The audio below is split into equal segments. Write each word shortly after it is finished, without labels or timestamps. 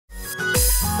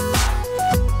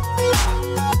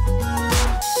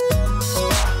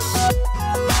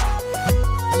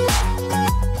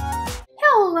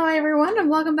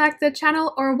back to the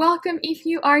channel, or welcome if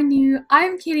you are new.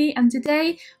 I'm Kitty and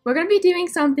today we're going to be doing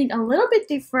something a little bit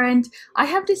different. I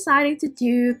have decided to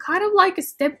do kind of like a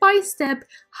step-by-step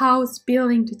house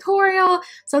building tutorial.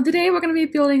 So today we're going to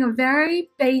be building a very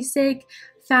basic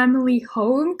family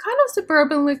home, kind of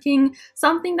suburban looking,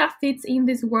 something that fits in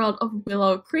this world of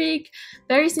Willow Creek.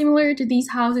 Very similar to these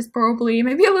houses, probably,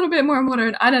 maybe a little bit more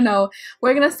modern, I don't know.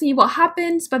 We're gonna see what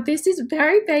happens, but this is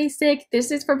very basic.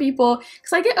 This is for people,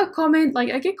 because I get a comment,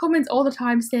 I get comments all the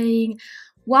time saying,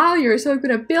 wow, you're so good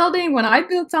at building. When I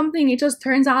build something, it just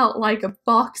turns out like a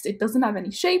box. It doesn't have any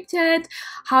shape to it.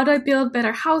 How do I build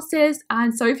better houses?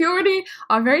 And so if you already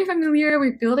are very familiar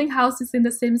with building houses in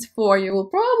The Sims 4, you will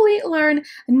probably learn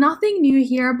nothing new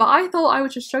here, but I thought I would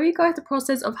just show you guys the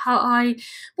process of how I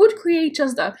would create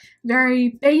just a very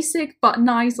basic but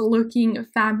nice looking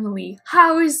family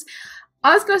house.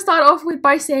 I was going to start off with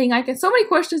by saying I get so many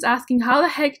questions asking, how the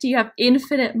heck do you have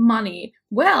infinite money?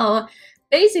 Well,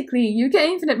 basically, you get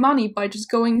infinite money by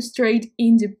just going straight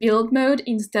into build mode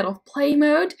instead of play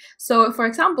mode. So, for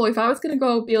example, if I was going to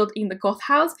go build in the goth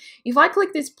house, if I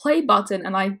click this play button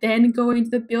and I then go into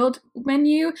the build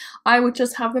menu, I would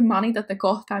just have the money that the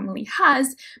goth family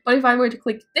has. But if I were to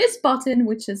click this button,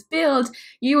 which is build,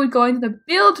 you would go into the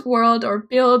build world or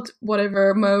build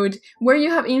whatever mode where you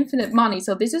have infinite money.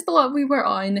 So this is the lot we were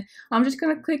on. I'm just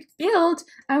going to click build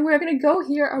and we're going to go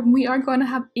here and we are going to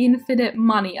have infinite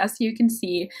money, as you can see.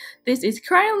 This is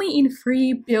currently in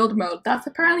free build mode. That's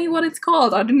apparently what it's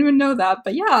called. I didn't even know that.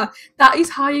 But yeah, that is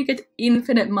how you get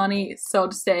infinite money, so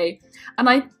to say. And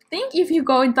I think if you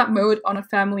go in that mode on a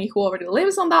family who already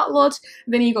lives on that lot,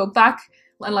 then you go back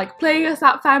and like play as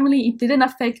that family, it didn't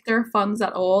affect their funds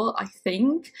at all, I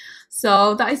think.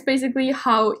 So that is basically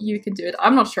how you can do it.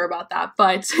 I'm not sure about that,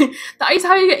 but that is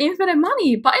how you get infinite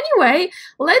money. But anyway,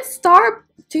 let's start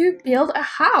to build a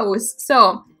house.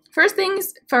 So first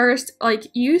things first, like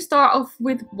you start off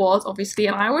with walls, obviously,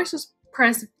 and I always just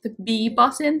press the B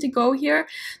button to go here.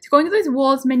 To go into this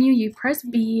walls menu, you press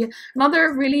B.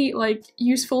 Another really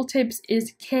useful tips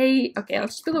is K. Okay, I'll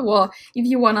just build a wall. If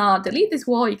you wanna delete this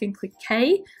wall, you can click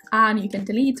K and you can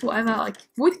delete whatever. Like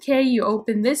with K, you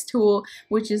open this tool,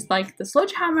 which is like the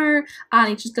sledgehammer,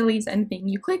 and it just deletes anything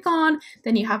you click on.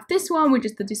 Then you have this one, which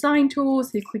is the design tool.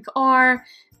 So you click R.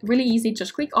 Really easy,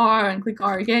 just click R and click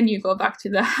R again. You go back to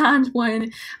the hand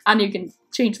one and you can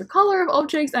change the color of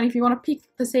objects, and if you want to pick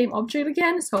the same object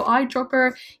again, so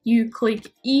eyedropper, you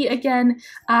click E again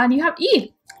and you have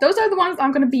E. Those are the ones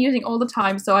I'm going to be using all the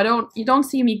time, so you don't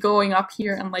see me going up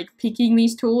here and like picking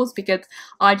these tools, because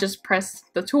I just press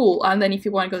the tool. And then if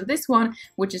you want to go to this one,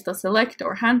 which is the select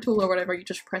or hand tool or whatever, you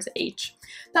just press H.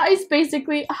 That is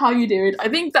basically how you do it. I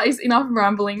think that is enough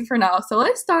rambling for now. So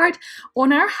let's start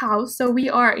on our house. So we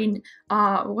are in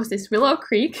what's this, Willow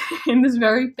Creek, in this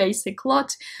very basic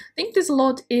lot. I think this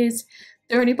lot is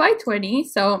 30 by 20,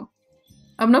 so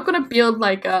I'm not going to build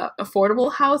like a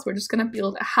affordable house, we're just going to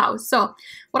build a house. So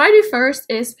what I do first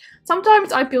is,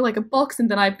 sometimes I build like a box and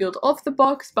then I build off the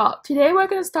box, but today we're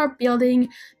going to start building,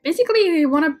 basically we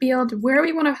want to build where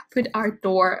we want to put our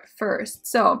door first.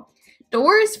 So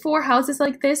doors for houses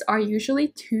like this are usually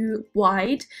 2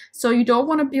 wide, so you don't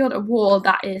want to build a wall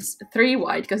that is 3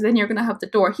 wide, because then you're going to have the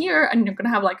door here and you're going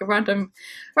to have like a random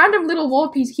little wall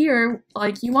piece here.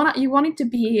 Like you want it to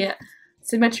be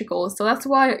symmetrical, so that's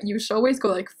why you should always go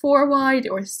like 4 wide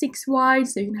or 6 wide,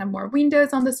 so you can have more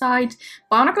windows on the side.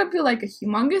 But I'm not gonna build like a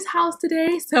humongous house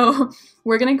today, so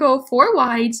we're gonna go 4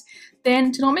 wide.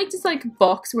 Then to not make this like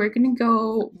box, we're gonna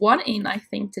go 1 in, I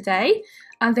think, today,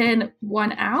 and then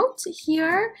 1 out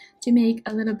here to make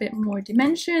a little bit more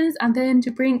dimensions, and then to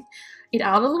bring it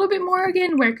out a little bit more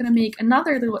again, we're gonna make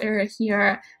another little area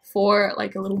here for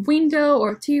like a little window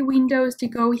or 2 windows to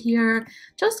go here,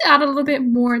 just to add a little bit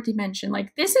more dimension.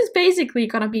 Like this is basically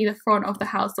gonna be the front of the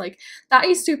house. Like that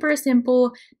is super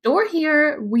simple. Door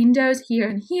here, windows here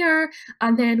and here,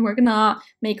 and then we're gonna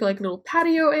make like a little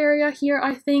patio area here,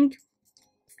 I think.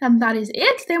 And that is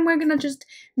it. Then we're gonna just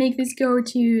make this go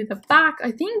to the back.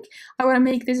 I think I wanna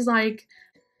make this like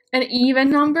an even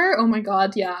number. Oh my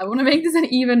god, yeah, I want to make this an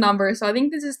even number. So I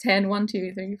think this is 10. 1,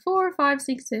 2, 3, 4, 5,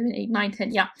 6, 7, 8, 9,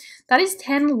 10. Yeah, that is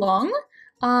 10 long.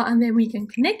 And then we can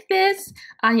connect this.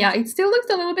 Yeah, it still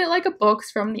looks a little bit like a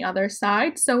box from the other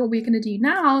side. So what we're going to do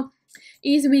now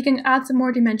is we can add some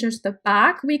more dimensions to the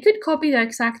back. We could copy the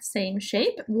exact same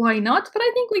shape, why not? But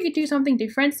I think we could do something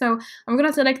different. So I'm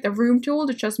gonna select the room tool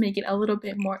to just make it a little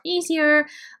bit more easier.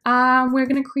 We're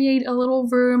gonna create a little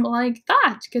room like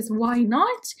that, because why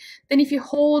not? Then if you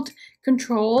hold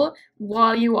Control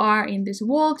while you are in this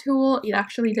wall tool, it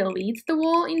actually deletes the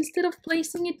wall instead of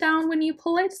placing it down when you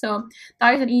pull it. So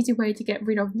that is an easy way to get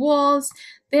rid of walls.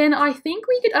 Then I think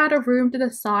we could add a room to the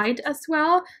side as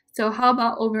well. So how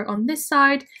about over on this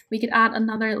side, we could add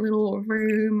another little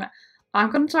room. I'm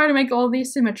gonna try to make all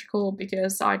these symmetrical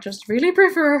because I just really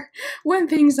prefer when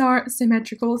things are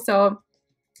symmetrical. So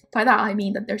by that I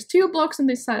mean that there's 2 blocks on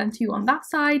this side and 2 on that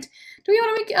side. Do we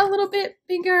want to make it a little bit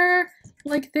bigger?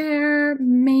 Like there,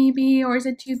 maybe, or is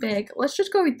it too big? Let's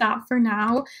just go with that for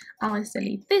now. Let's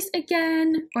delete this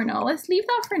again, or no, let's leave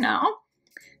that for now.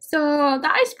 So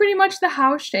that is pretty much the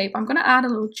house shape. I'm gonna add a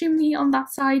little chimney on that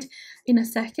side in a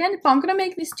second, but I'm gonna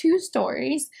make these 2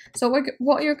 stories. So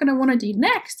what you're gonna wanna do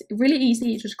next, really easy,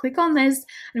 you just click on this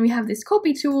and we have this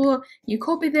copy tool. You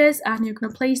copy this and you're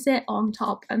gonna place it on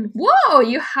top, and whoa,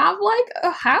 you have like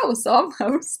a house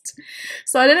almost.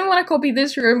 So I didn't wanna copy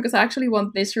this room because I actually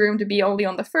want this room to be only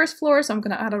on the 1st floor. So I'm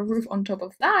gonna add a roof on top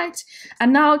of that.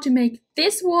 And now to make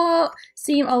this wall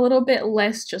seem a little bit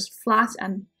less just flat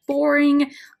and boring,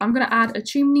 I'm gonna add a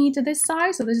chimney to this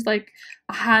side. So this is like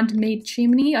a handmade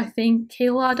chimney. I think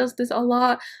Kayla does this a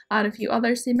lot. I had a few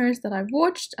other simmers that I've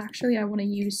watched. Actually, I want to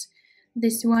use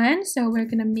this one. So we're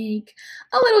gonna make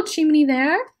a little chimney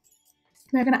there.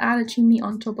 We're gonna add a chimney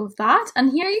on top of that,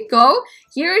 and here you go.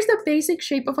 Here is the basic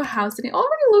shape of a house, and it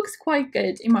already looks quite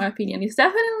good in my opinion. It's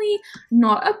definitely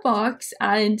not a box.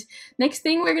 And next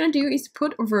thing we're gonna do is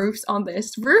put roofs on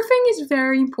this. Roofing is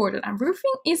very important, and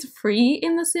roofing is free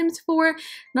in The Sims 4.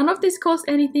 None of this costs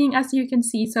anything, as you can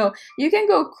see, so you can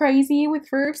go crazy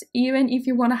with roofs even if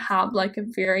you want to have like a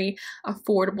very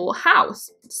affordable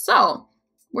house. So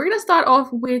we're gonna start off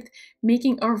with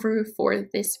making a roof for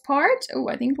this part. Oh,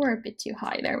 I think we're a bit too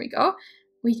high. There we go.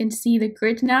 We can see the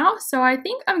grid now. So I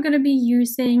think I'm gonna be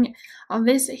using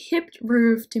this hipped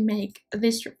roof to make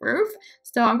this roof.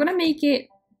 So I'm gonna make it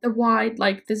the wide,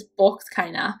 like this box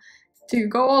kinda, to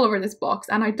go all over this box.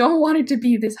 And I don't want it to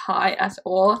be this high at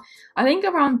all. I think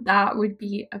around that would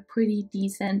be a pretty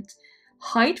decent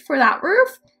height for that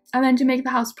roof. And then to make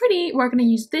the house pretty, we're going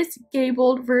to use this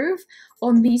gabled roof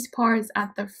on these parts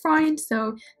at the front.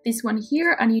 So this one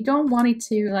here, and you don't want it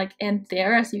to like end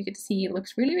there. As you can see, it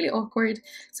looks really, really awkward.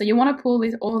 So you want to pull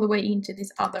this all the way into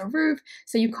this other roof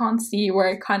so you can't see where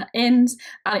it kind of ends,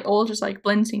 and it all just like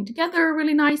blends in together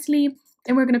really nicely.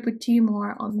 Then we're going to put 2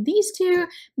 more on these 2,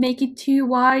 make it too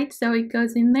wide so it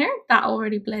goes in there. That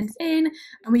already blends in,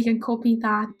 and we can copy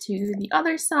that to the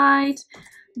other side.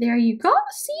 There you go.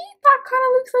 See, that kind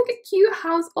of looks like a cute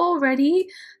house already.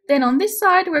 Then on this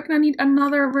side, we're gonna need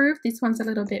another roof. This one's a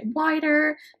little bit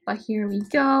wider, but here we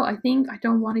go. I think I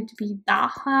don't want it to be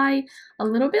that high. A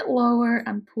little bit lower,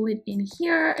 and pull it in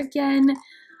here again.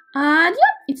 And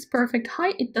yeah, it's perfect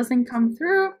height. It doesn't come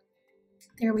through.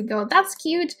 There we go, that's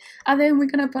cute. And then we're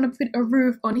gonna want to put a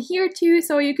roof on here too,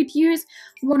 so you could use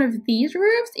one of these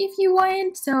roofs if you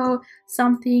want. So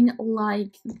something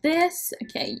like this.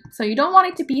 Okay, so you don't want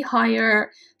it to be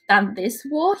higher than this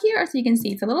wall here. As you can see,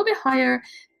 it's a little bit higher,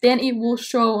 then it will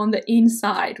show on the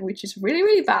inside, which is really,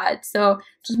 really bad. So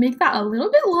just make that a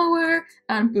little bit lower,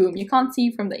 and boom, you can't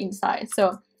see from the inside.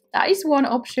 So that is one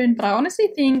option, but I honestly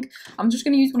think I'm just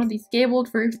going to use one of these gabled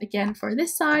roofs again for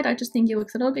this side. I just think it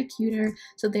looks a little bit cuter.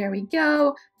 So there we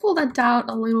go. Pull that down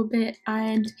a little bit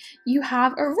and you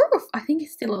have a roof. I think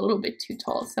it's still a little bit too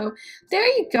tall. So there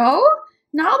you go.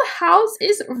 Now the house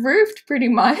is roofed pretty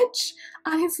much,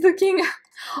 and it's looking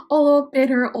a lot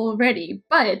better already.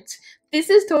 But this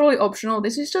is totally optional.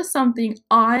 This is just something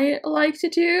I like to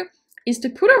do, is to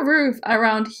put a roof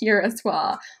around here as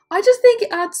well. I just think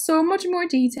it adds so much more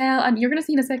detail, and you're gonna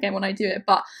see in a second when I do it,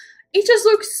 but it just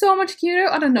looks so much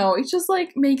cuter. I don't know, it just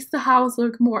like makes the house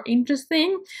look more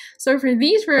interesting. So for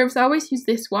these roofs, I always use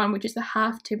this one, which is the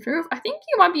half tip roof. I think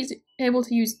you might be able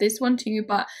to use this one too,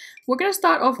 but we're gonna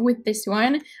start off with this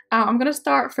one. I'm gonna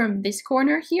start from this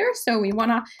corner here, so we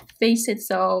wanna face it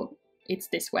so it's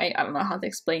this way. I don't know how to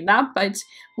explain that, but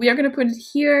we are going to put it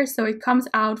here so it comes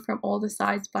out from all the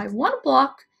sides by 1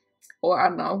 block, or I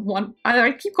don't know, one,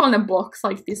 I keep calling them blocks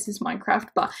like this is Minecraft,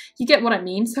 but you get what I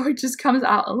mean. So it just comes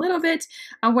out a little bit,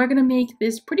 and we're going to make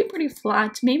this pretty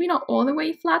flat, maybe not all the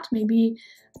way flat, maybe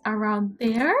around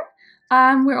there.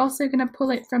 We're also going to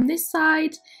pull it from this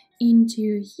side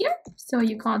into here, so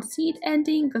you can't see it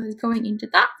ending because it's going into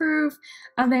that roof,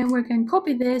 and then we're going to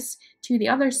copy this to the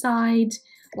other side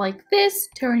like this,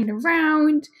 turn it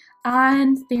around,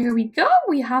 And there we go.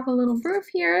 We have a little roof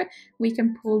here. We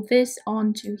can pull this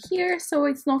onto here so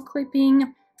it's not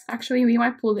clipping. Actually, we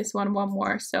might pull this one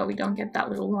more so we don't get that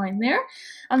little line there.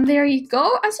 And there you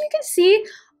go. As you can see,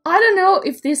 I don't know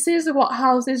if this is what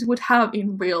houses would have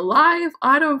in real life.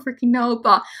 I don't freaking know,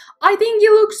 but I think it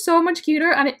looks so much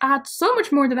cuter and it adds so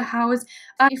much more to the house.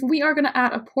 If we are gonna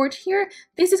add a porch here,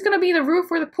 this is gonna be the roof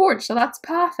for the porch, so that's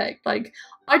perfect. Like,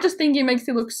 I just think it makes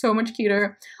it look so much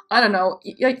cuter. I don't know,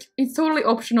 like, it's totally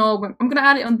optional. I'm gonna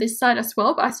add it on this side as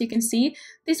well, but as you can see,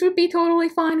 this would be totally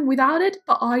fine without it,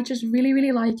 but I just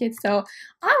really like it, so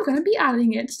I'm gonna be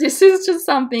adding it. This is just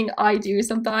something I do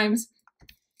sometimes,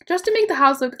 just to make the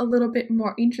house look a little bit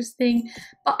more interesting,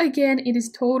 but again, it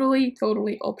is totally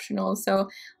optional. So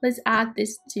let's add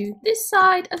this to this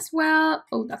side as well.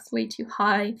 Oh, that's way too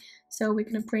high, so we're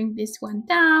gonna bring this one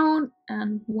down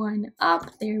and one up.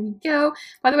 There we go.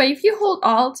 By the way, if you hold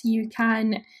Alt, you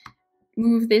can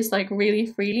move this like really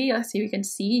freely. As you can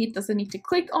see, it doesn't need to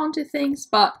click onto things,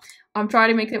 but I'm trying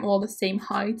to make them all the same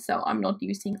height, so I'm not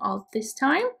using Alt this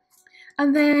time.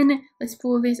 And then let's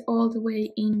pull this all the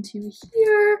way into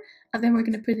here, and then we're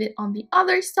going to put it on the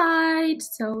other side.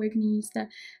 So we're going to use the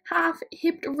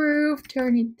half-hipped roof,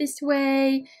 turn it this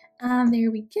way, and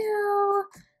there we go.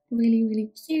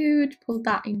 Really cute. Pull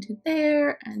that into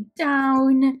there and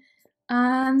down,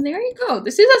 and there you go.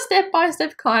 This is a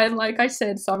step-by-step guide, like I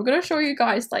said, so I'm going to show you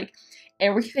guys like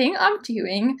everything I'm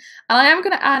doing, and I am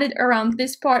gonna add it around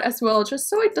this part as well, just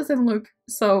so it doesn't look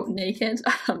so naked.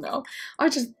 I don't know,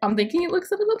 I'm thinking it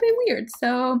looks a little bit weird.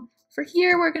 So for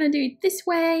here, we're gonna do it this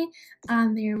way,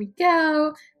 and there we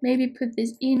go. Maybe put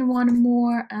this in one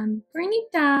more and bring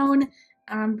it down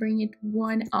and bring it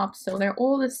one up so they're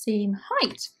all the same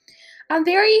height. And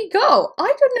there you go. I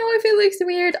don't know if it looks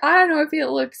weird. I don't know if it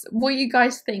looks what you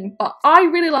guys think, but I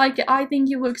really like it. I think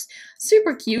it looks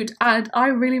super cute, and I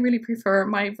really prefer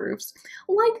my roofs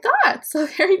like that. So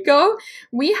there you go.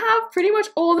 We have pretty much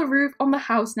all the roof on the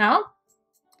house now.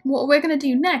 What we're going to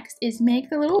do next is make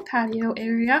the little patio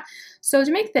area. So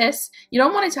to make this, you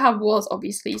don't want it to have walls,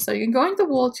 obviously. So you can go into the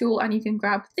wall tool and you can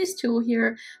grab this tool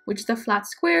here, which is the flat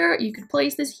square. You can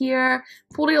place this here,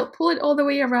 pull it all the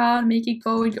way around, make it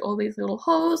go into all these little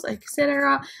holes,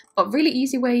 etc. But really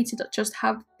easy way to just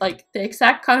have like the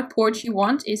exact kind of porch you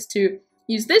want is to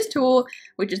use this tool,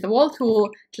 which is the wall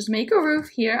tool. Just make a roof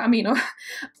here. I mean,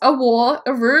 a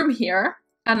room here.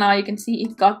 And now you can see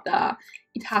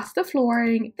it has the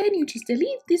flooring. Then you just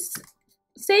delete this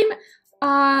same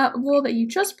wall that you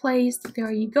just placed.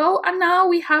 There you go. And now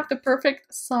we have the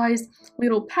perfect sized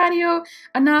little patio.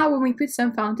 And now when we put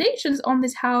some foundations on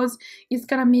this house, it's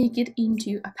gonna make it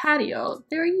into a patio.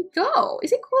 There you go.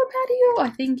 Is it called a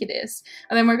patio? I think it is.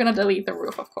 And then we're gonna delete the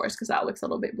roof, of course, because that looks a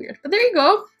little bit weird. But there you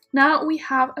go. Now we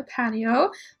have a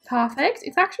patio. Perfect.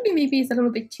 It's actually maybe it's a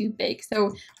little bit too big,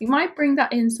 so we might bring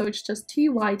that in so it's just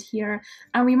too wide here,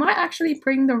 and we might actually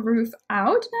bring the roof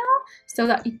out now so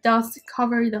that it does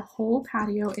cover the whole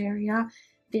patio area.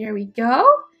 There we go.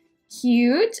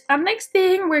 Cute. And next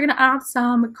thing, we're gonna add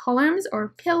some columns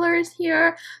or pillars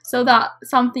here so that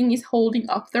something is holding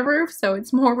up the roof, so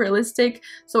it's more realistic,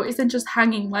 so it isn't just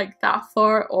hanging like that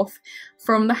far off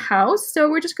from the house. So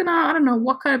we're just gonna, I don't know,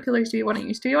 what kind of pillars do we want to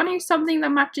use? Do we want to use something that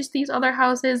matches these other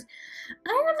houses?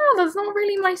 I don't know, that's not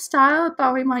really my style,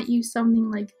 but we might use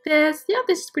something like this. Yeah,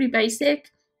 this is pretty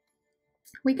basic.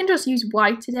 We can just use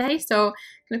white today, so I'm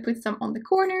gonna put some on the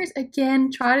corners.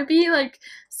 Again, try to be like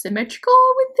symmetrical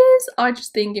with this. I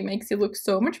just think it makes it look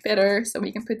so much better. So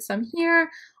we can put some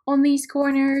here on these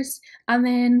corners, and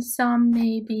then some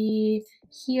maybe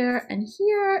here and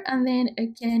here, and then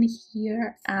again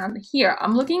here and here.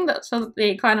 I'm looking so that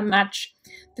they kind of match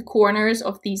the corners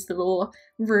of these little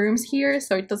rooms here,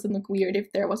 so it doesn't look weird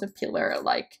if there was a pillar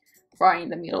like right in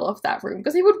the middle of that room,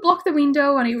 because it would block the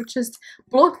window and it would just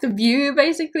block the view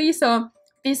basically. So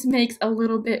this makes a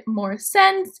little bit more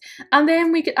sense. And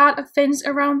then we could add a fence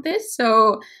around this,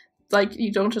 so like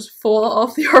you don't just fall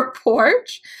off your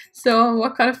porch. So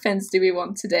what kind of fence do we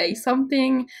want today?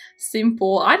 Something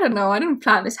simple. I don't know, I didn't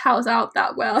plan this house out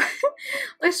that well.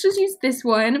 Let's just use this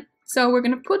one. So we're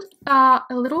gonna put a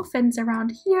little fence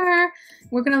around here.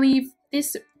 We're gonna leave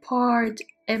this part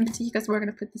empty because we're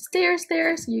going to put the stairs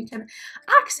there so you can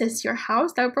access your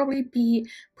house. That would probably be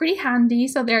pretty handy.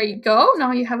 So there you go.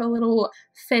 Now you have a little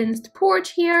fenced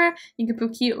porch here. You can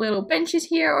put cute little benches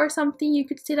here or something. You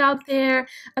could sit out there.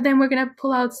 And then we're going to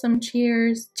pull out some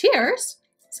chairs.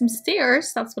 some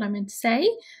stairs. That's what I meant to say.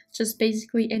 Just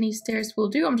basically any stairs will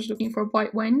do. I'm just looking for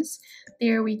white ones.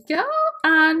 There we go.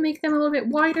 And make them a little bit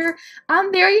wider.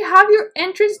 And there you have your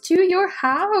entrance to your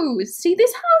house. See,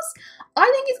 this house, I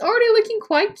think it's already looking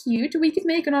quite cute. We could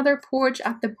make another porch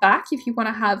at the back if you want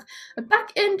to have a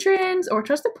back entrance or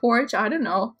just a porch. I don't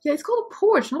know. Yeah, it's called a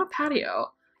porch, not a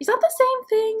patio. Is that the same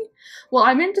thing? Well,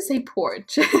 I meant to say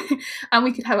porch. And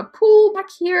we could have a pool back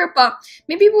here, but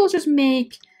maybe we'll just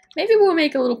make, maybe we'll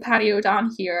make a little patio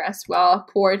down here as well.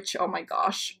 Porch, oh my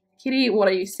gosh. Kitty, what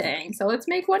are you saying? So let's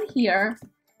make one here,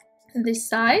 this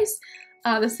size.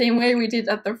 The same way we did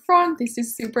at the front. This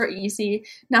is super easy.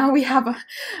 Now we have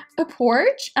a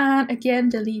porch, and again,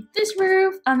 delete this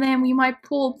roof, and then we might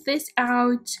pull this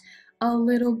out a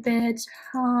little bit.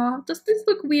 Does this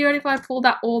look weird if I pull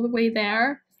that all the way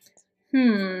there?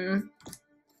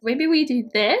 Maybe we do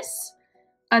this,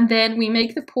 and then we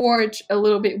make the porch a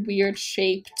little bit weird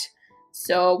shaped.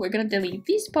 So we're gonna delete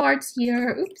these parts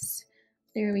here. Oops.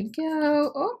 There we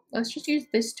go. Oh, let's just use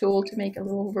this tool to make a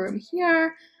little room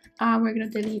here. We're gonna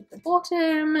delete the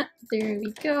bottom. There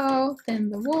we go. Then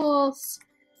the walls.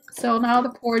 So now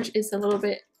the porch is a little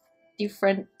bit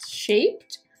different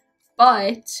shaped,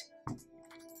 but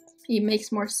it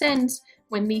makes more sense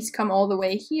when these come all the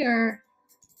way here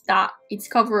that it's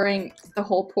covering the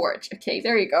whole porch. Okay,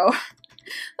 there you go.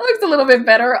 That looks a little bit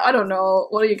better. I don't know.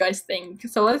 What do you guys think?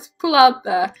 So let's pull out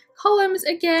the columns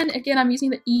again. Again, I'm using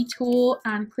the E tool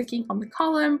and clicking on the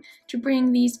column to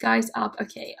bring these guys up.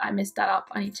 Okay, I messed that up.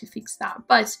 I need to fix that.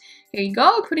 But here you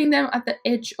go. Putting them at the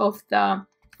edge of the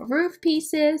roof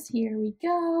pieces. Here we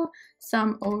go.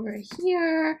 Some over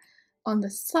here on the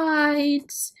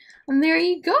sides. And there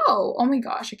you go. Oh my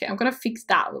gosh. Okay, I'm gonna fix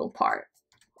that little part.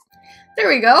 There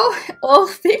we go, all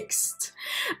fixed.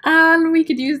 And we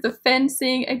could use the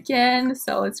fencing again.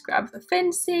 So let's grab the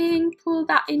fencing, pull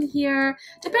that in here.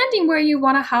 Depending where you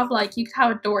want to have, like, you could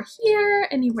have a door here,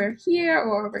 anywhere here,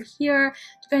 or over here,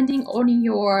 depending on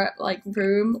your like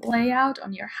room layout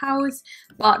on your house.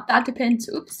 But that depends,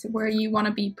 oops, where you want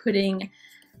to be putting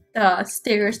the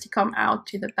stairs to come out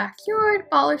to the backyard.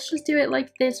 But let's just do it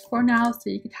like this for now, so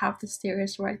you could have the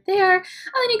stairs right there, and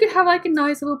then you could have like a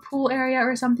nice little pool area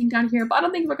or something down here. But I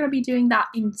don't think we're going to be doing that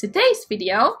in today's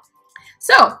video.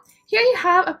 So here you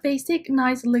have a basic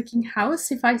nice looking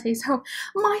house, if I say so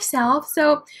myself.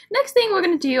 So next thing we're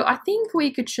going to do, I think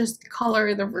we could just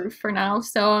color the roof for now.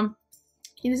 So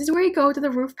this is where you go to the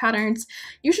roof patterns.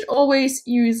 You should always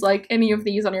use like any of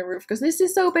these on your roof because this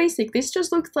is so basic. This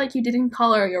just looks like you didn't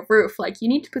color your roof. Like you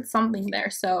need to put something there.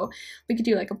 So we could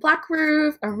do like a black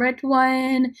roof, a red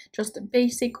one, just a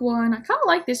basic one. I kind of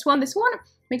like this one. This one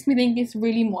makes me think it's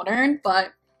really modern,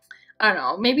 but I don't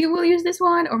know. Maybe we'll use this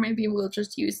one, or maybe we'll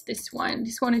just use this one.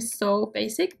 This one is so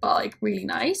basic, but like really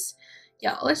nice.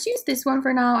 Yeah, let's use this one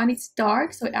for now, and it's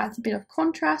dark, so it adds a bit of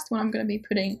contrast when I'm going to be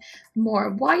putting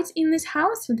more white in this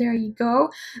house. So there you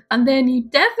go. And then you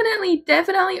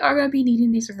definitely are going to be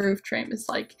needing this roof trim. It's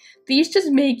like, these just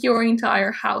make your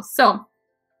entire house. So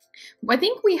I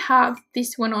think we have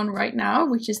this one on right now,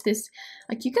 which is this,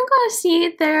 like you can kind of see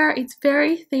it there. It's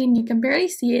very thin, you can barely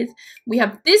see it. We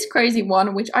have this crazy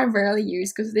one, which I rarely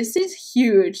use because this is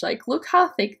huge. Like, look how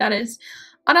thick that is.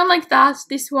 And I'm like that,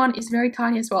 this one is very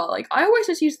tiny as well. Like, I always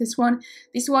just use this one.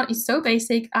 This one is so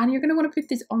basic, and you're going to want to put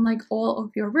this on like all of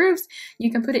your roofs.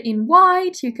 You can put it in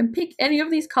white, you can pick any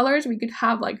of these colors. We could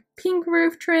have like pink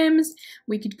roof trims.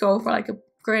 We could go for like a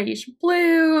grayish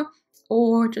blue,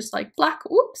 or just like black,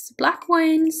 oops, black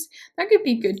ones. That could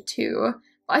be good too.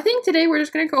 But I think today we're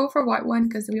just going to go for a white one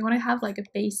because we want to have like a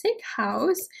basic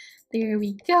house. There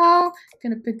we go.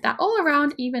 Gonna put that all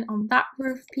around, even on that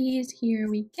roof piece. Here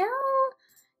we go.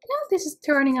 Yeah, this is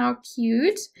turning out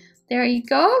cute. There you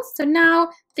go. So now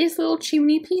this little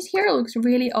chimney piece here looks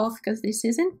really off because this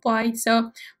isn't white.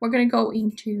 So we're gonna go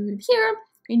into here,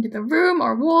 into the room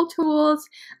or wall tools,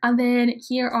 and then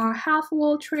here are half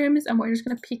wall trims, and we're just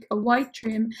gonna pick a white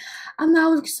trim, and that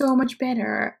looks so much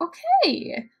better.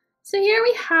 Okay, so here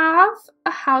we have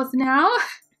a house now.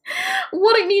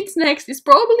 What it needs next is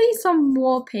probably some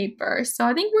wallpaper. So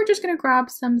I think we're just gonna grab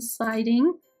some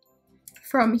siding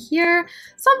from here,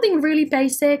 something really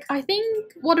basic. I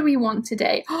think, what do we want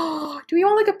today? Oh, do we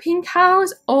want like a pink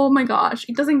house? Oh my gosh,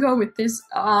 it doesn't go with this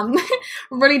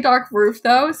really dark roof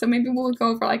though, so maybe we'll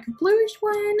go for like a bluish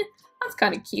one. That's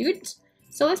kind of cute.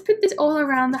 So let's put this all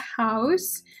around the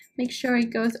house. Make sure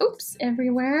it goes, oops,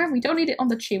 everywhere. We don't need it on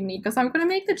the chimney because I'm gonna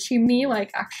make the chimney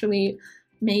like actually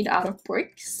made out of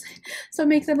bricks, so it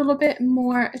makes a little bit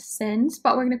more sense.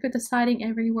 But we're gonna put the siding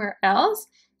everywhere else.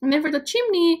 And then for the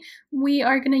chimney, we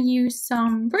are going to use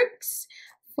some bricks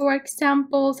for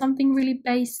example, something really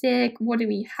basic. What do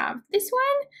we have? This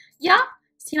one? Yeah.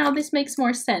 See, now this makes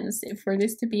more sense for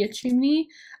this to be a chimney.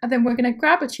 And then we're gonna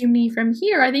grab a chimney from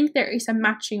here. I think there is a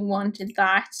matching one to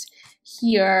that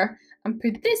here. And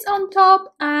put this on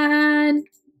top and...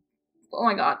 oh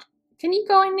my god. Can you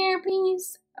go in there,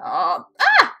 please?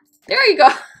 There you go.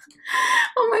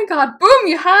 Oh my god. Boom,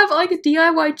 you have like a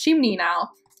DIY chimney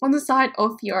now on the side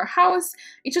of your house.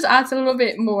 It just adds a little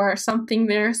bit more something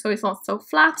there so it's not so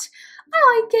flat.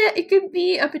 I like it. It could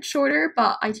be a bit shorter,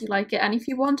 but I do like it. And if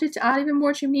you wanted to add even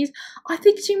more chimneys, I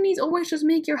think chimneys always just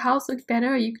make your house look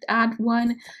better. You could add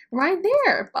one right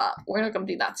there, but we're not gonna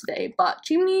do that today. But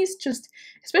chimneys, just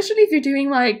especially if you're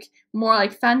doing like more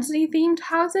like fantasy themed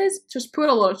houses, just put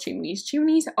a lot of chimneys.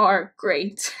 Chimneys are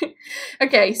great.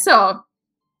 Okay, so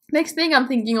next thing I'm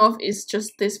thinking of is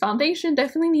just this foundation.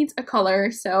 Definitely needs a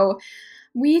color, so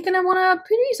we're gonna wanna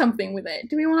do something with it.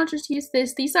 Do we wanna just use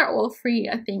this? These are all free,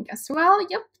 I think, as well.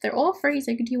 Yep, they're all free,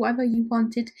 so you could do whatever you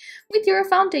wanted with your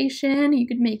foundation. You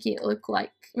could make it look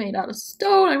like made out of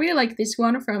stone. I really like this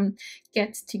one from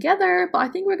Get Together, but I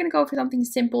think we're gonna go for something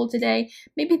simple today.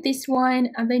 Maybe this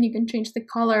one, and then you can change the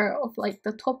color of like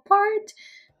the top part.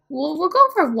 We'll go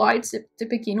for white to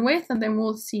begin with, and then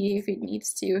we'll see if it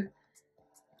needs to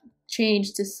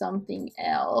change to something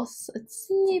else. Let's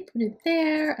see, put it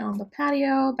there, and on the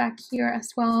patio, back here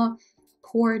as well,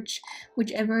 porch,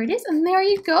 whichever it is, and there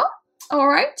you go. All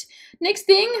right, next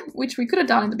thing, which we could have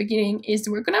done in the beginning, is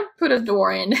we're gonna put a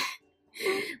door in.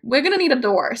 We're gonna need a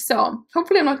door, so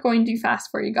hopefully I'm not going too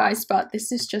fast for you guys, but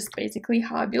this is just basically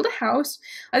how I build a house.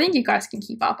 I think you guys can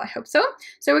keep up, I hope so.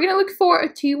 So we're gonna look for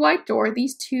a 2 wide door.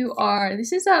 These two are,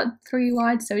 this is a 3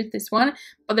 wide, so it's this one,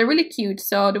 but they're really cute.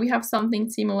 So do we have something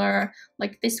similar?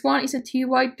 Like this one is a 2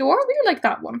 wide door. I really like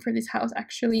that one for this house,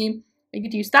 actually. We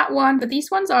could use that one, but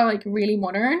these ones are like really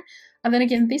modern. And then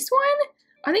again, this one,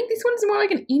 I think this one's more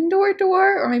like an indoor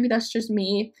door, or maybe that's just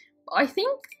me. I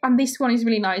think, and this one is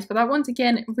really nice, but that one's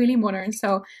again really modern,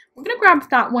 so we're gonna grab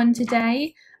that one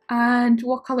today. And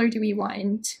what color do we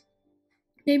want?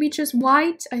 Maybe just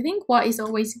white. I think white is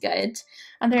always good.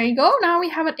 And there you go, now we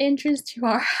have an entrance to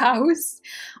our house.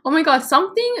 Oh my god,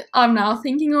 something I'm now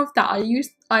thinking of that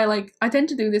I tend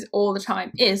to do this all the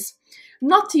time is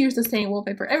not to use the same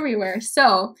wallpaper everywhere.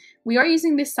 So we are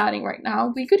using this siding right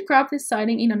now. We could grab this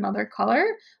siding in another color,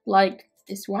 like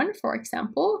this one, for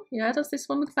example. Yeah, does this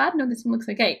one look bad? No, this one looks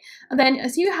okay. And then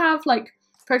as you have, like,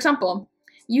 for example,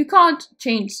 you can't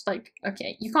change, like,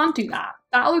 okay, you can't do that.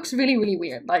 That looks really, really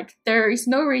weird. Like, there is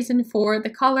no reason for the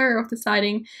color of the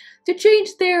siding to change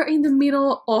there in the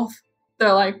middle of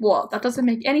the, like, wall. That doesn't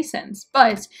make any sense.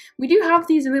 But we do have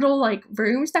these little, like,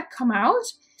 rooms that come out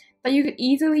that you could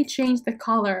easily change the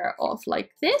color of, like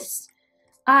this.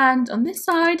 And on this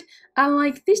side, and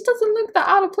like this doesn't look that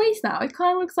out of place now. It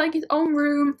kind of looks like its own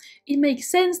room. It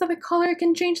makes sense that the color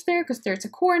can change there because there's a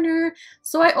corner.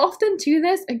 So I often do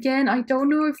this. Again, I don't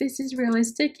know if this is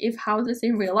realistic, if houses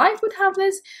in real life would have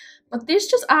this, but this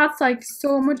just adds like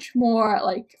so much more,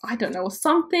 like, I don't know,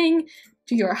 something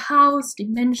to your house,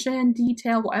 dimension,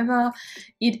 detail, whatever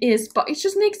it is. But it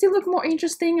just makes it look more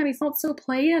interesting and it's not so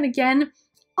plain. And again,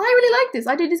 I really like this.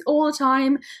 I do this all the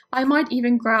time. I might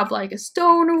even grab like a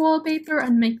stone wallpaper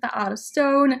and make that out of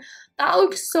stone. That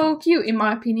looks so cute in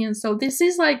my opinion. So this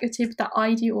is like a tip that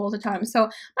I do all the time. So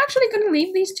I'm actually going to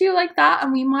leave these two like that,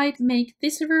 and we might make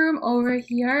this room over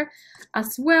here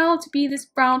as well to be this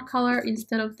brown color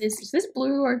instead of this. Is this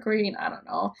blue or green? I don't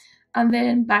know. And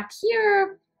then back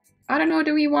here, I don't know,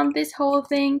 do we want this whole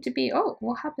thing to be, oh,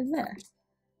 what happened there?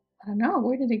 I don't know,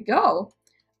 where did it go?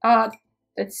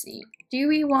 Let's see. Do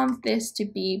we want this to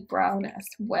be brown as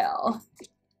well?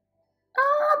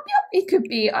 Yep, it could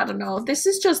be. I don't know. This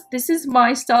is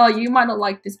my style. You might not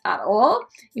like this at all.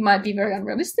 It might be very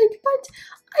unrealistic, but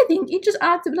I think it just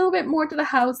adds a little bit more to the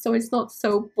house so it's not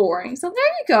so boring. So there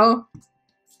you go.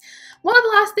 One of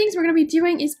the last things we're going to be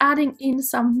doing is adding in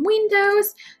some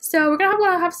windows. So we're going to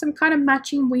want to have some kind of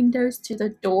matching windows to the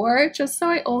door, just so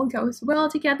it all goes well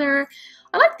together.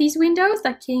 I like these windows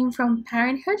that came from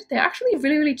Parenthood. They're actually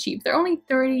really, really cheap. They're only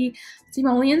 30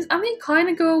 simoleons, and they kind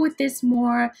of go with this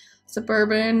more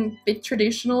suburban, bit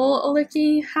traditional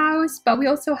looking house. But we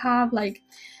also have like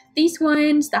these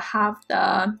ones that have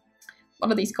the,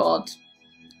 what are these called?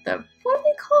 What are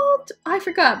they called? I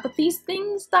forgot, but these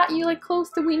things that you like close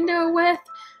the window with,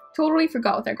 totally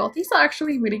forgot what they're called. These are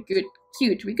actually really good,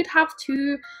 cute. We could have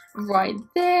two right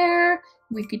there.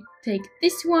 We could take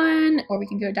this one, or we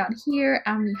can go down here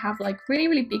and we have like really,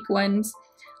 really big ones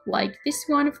like this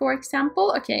one, for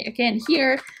example. Okay, again,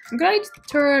 here, I'm going to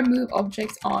turn move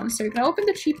objects on. So you're going to open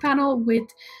the cheat panel with,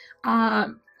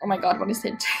 oh my god, what is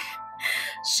it?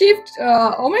 Shift,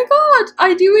 oh my god,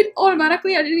 I do it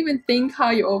automatically. I didn't even think how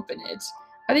you open it.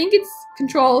 I think it's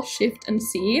Control, Shift, and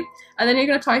C, and then you're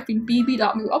gonna type in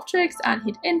bb.moveobjects and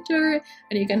hit enter,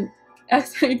 and you can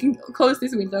close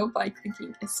this window by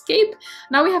clicking escape.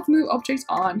 Now we have move objects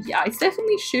on. Yeah, it's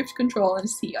definitely Shift, Control, and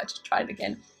C. I just tried it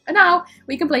again. And now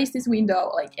we can place this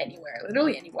window like anywhere,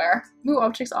 literally anywhere. Move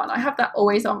objects on. I have that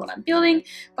always on when I'm building,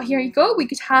 but here you go. We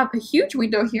could have a huge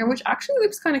window here, which actually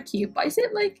looks kind of cute. But is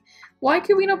it like, why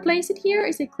could we not place it here?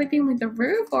 Is it clipping with the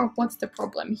roof, or what's the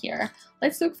problem here?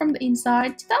 Let's look from the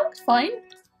inside. That looks fine.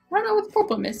 I don't know what the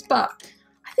problem is, but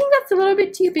I think that's a little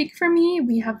bit too big for me.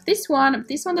 We have this one.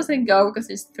 This one doesn't go because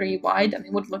it's 3 wide and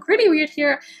it would look really weird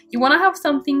here. You want to have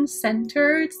something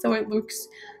centered so it looks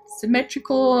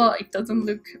symmetrical. It doesn't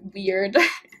look weird.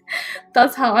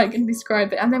 That's how I can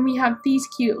describe it. And then we have these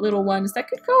cute little ones that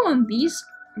could go on these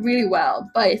really well,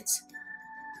 but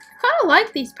I kind of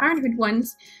like these parenthood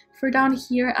ones for down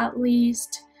here at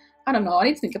least. I don't know. I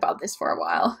need to think about this for a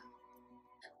while.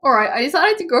 Alright, I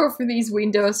decided to go for these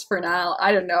windows for now.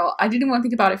 I don't know. I didn't want to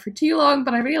think about it for too long,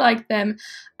 but I really like them.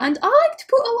 And I like to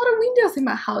put a lot of windows in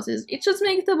my houses. It just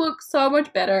makes them look so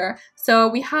much better. So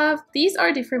we have, these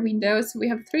are different windows. We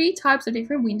have 3 types of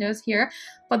different windows here,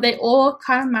 but they all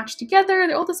kind of match together.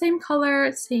 They're all the same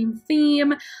color, same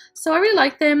theme. So I really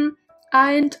like them.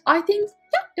 And I think,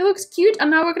 yeah, it looks cute.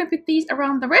 And now we're going to put these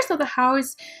around the rest of the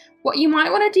house. What you might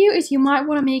want to do is you might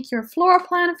want to make your floor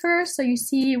plan first, so you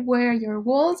see where your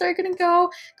walls are going to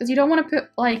go, because you don't want to put,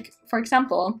 like, for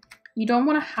example, you don't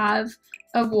want to have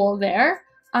a wall there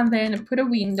and then put a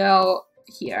window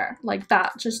here like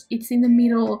that. Just, it's in the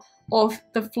middle of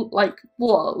the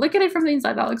wall. Look at it from the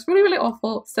inside. That looks really, really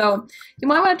awful. So you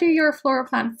might want to do your floor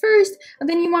plan first, and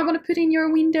then you might want to put in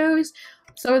your windows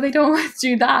so they don't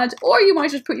do that, or you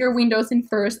might just put your windows in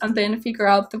first and then figure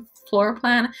out the floor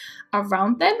plan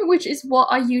around them, which is what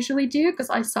I usually do because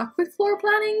I suck with floor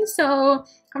planning. So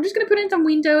I'm just gonna put in some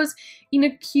windows in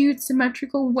a cute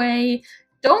symmetrical way.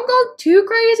 Don't go too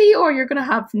crazy or you're gonna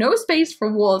have no space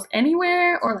for walls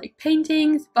anywhere or like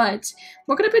paintings, but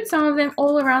we're gonna put some of them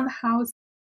all around the house.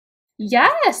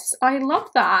 Yes, I love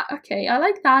that. Okay, I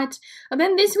like that. And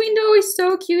then this window is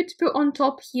so cute to put on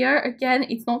top here. Again,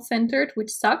 it's not centered, which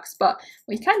sucks, but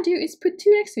what you can do is put 2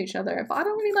 next to each other. But I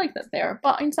don't really like that there.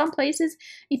 But in some places,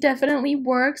 it definitely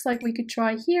works. Like we could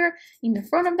try here in the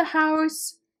front of the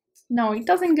house. No, it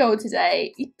doesn't go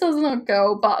today. It does not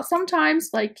go, but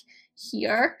sometimes like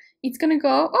here, it's gonna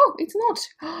go, oh, it's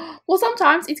not. Well,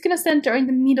 sometimes it's gonna center in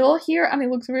the middle here and it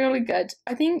looks really good.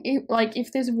 I think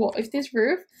if this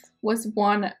roof was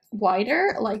one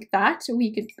wider like that,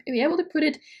 we could be able to put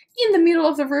it in the middle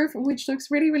of the roof, which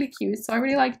looks really, really cute. So I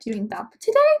really like doing that. But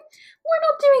today, we're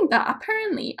not doing that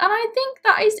apparently. And I think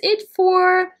that is it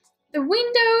for the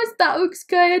windows. That looks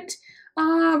good.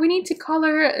 We need to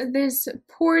color this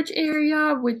porch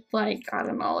area with like, I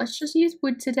don't know, let's just use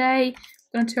wood today.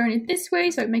 I'm gonna turn it this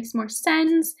way so it makes more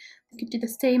sense. We could do the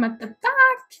same at the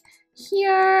back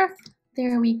here.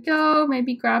 There we go.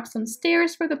 Maybe grab some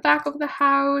stairs for the back of the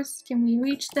house. Can we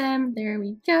reach them? There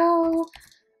we go.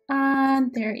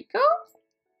 And there you go.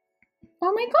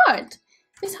 Oh my god.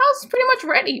 This house is pretty much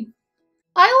ready.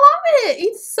 I love it.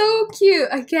 It's so cute.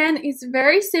 Again, it's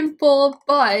very simple,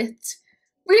 but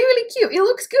really, really cute. It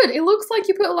looks good. It looks like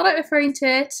you put a lot of effort into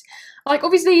it. Like,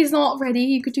 obviously, it's not ready.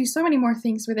 You could do so many more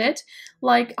things with it.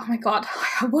 Like, oh my god,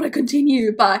 I want to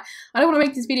continue, but I don't want to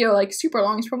make this video, like, super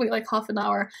long. It's probably, like, half an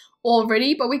hour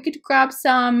already. But we could grab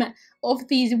some of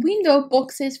these window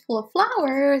boxes full of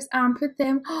flowers and put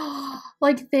them,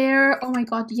 like, there. Oh my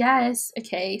god, yes.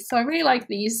 Okay, so I really like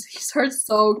these. These are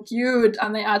so cute,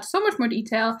 and they add so much more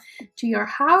detail to your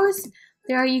house.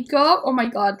 There you go. Oh my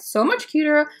god, so much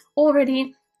cuter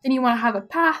already. Then you want to have a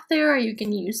path there, or you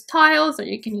can use tiles, or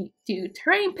you can do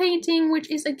terrain painting,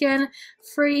 which is again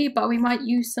free, but we might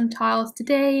use some tiles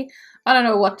today. I don't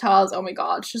know what tiles. Oh my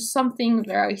god, just something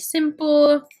very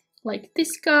simple, like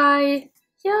this guy.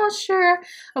 Yeah, sure.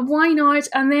 Why not?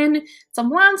 And then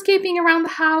some landscaping around the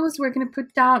house. We're going to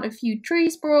put down a few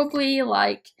trees probably,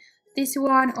 like this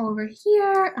one over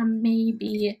here, and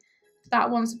maybe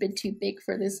that one's a bit too big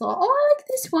for this little. Oh, I like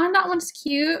this one. That one's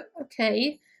cute.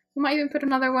 Okay. We might even put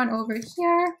another one over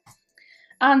here.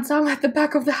 And some at the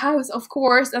back of the house, of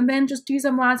course. And then just do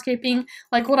some landscaping.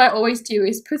 Like what I always do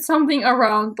is put something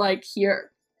around like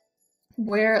here,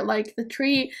 where like the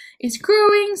tree is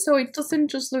growing, so it doesn't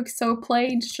just look so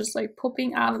plain, it's just like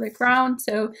popping out of the ground.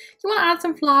 So you want to add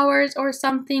some flowers or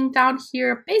something down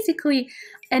here. Basically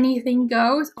anything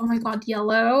goes. Oh my god,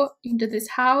 yellow into this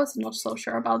house. I'm not so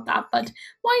sure about that, but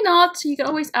why not? You can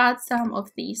always add some of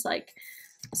these like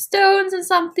stones and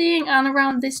something, and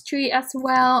around this tree as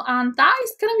well. And that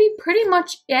is gonna be pretty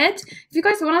much it. If you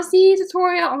guys want to see a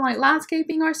tutorial on like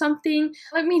landscaping or something,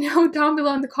 let me know down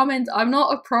below in the comments. I'm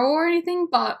not a pro or anything,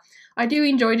 but I do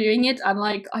enjoy doing it, and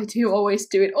like I do always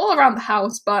do it all around the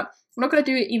house, but I'm not gonna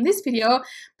do it in this video.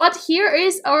 But here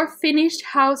is our finished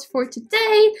house for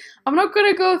today. I'm not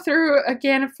gonna go through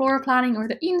again floor planning or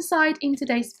the inside in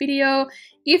today's video.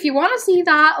 If you want to see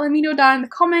that, let me know down in the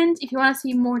comments. If you want to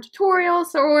see more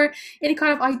tutorials or any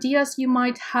kind of ideas you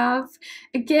might have.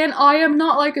 Again, I am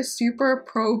not like a super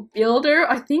pro builder.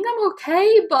 I think I'm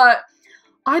okay, but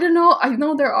I don't know. I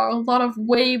know there are a lot of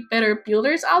way better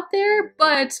builders out there,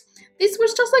 but this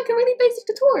was just like a really basic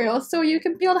tutorial. So you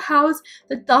can build a house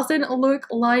that doesn't look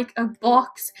like a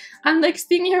box. And next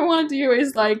thing you want to do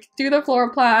is like do the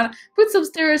floor plan, put some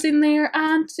stairs in there,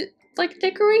 and like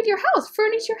decorate your house,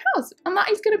 furnish your house. And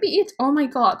that is gonna be it. Oh my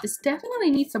god, this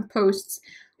definitely needs some posts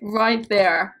right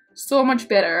there. So much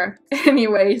better.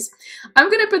 Anyways, I'm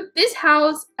gonna put this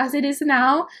house as it is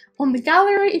now on the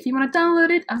gallery. If you want to download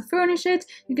it and furnish it,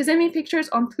 you can send me pictures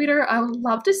on Twitter. I would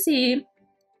love to see.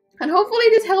 And hopefully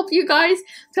this helped you guys.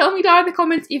 Tell me down in the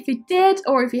comments if it did,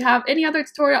 or if you have any other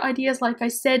tutorial ideas like I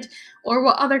said, or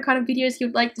what other kind of videos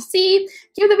you'd like to see.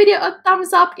 Give the video a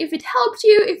thumbs up if it helped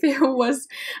you, if it was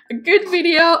a good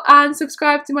video, and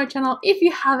subscribe to my channel if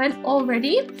you haven't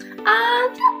already. And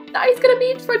yeah, that is gonna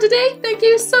be it for today. Thank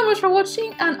you so much for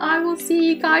watching, and I will see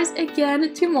you guys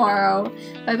again tomorrow.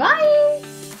 Bye bye!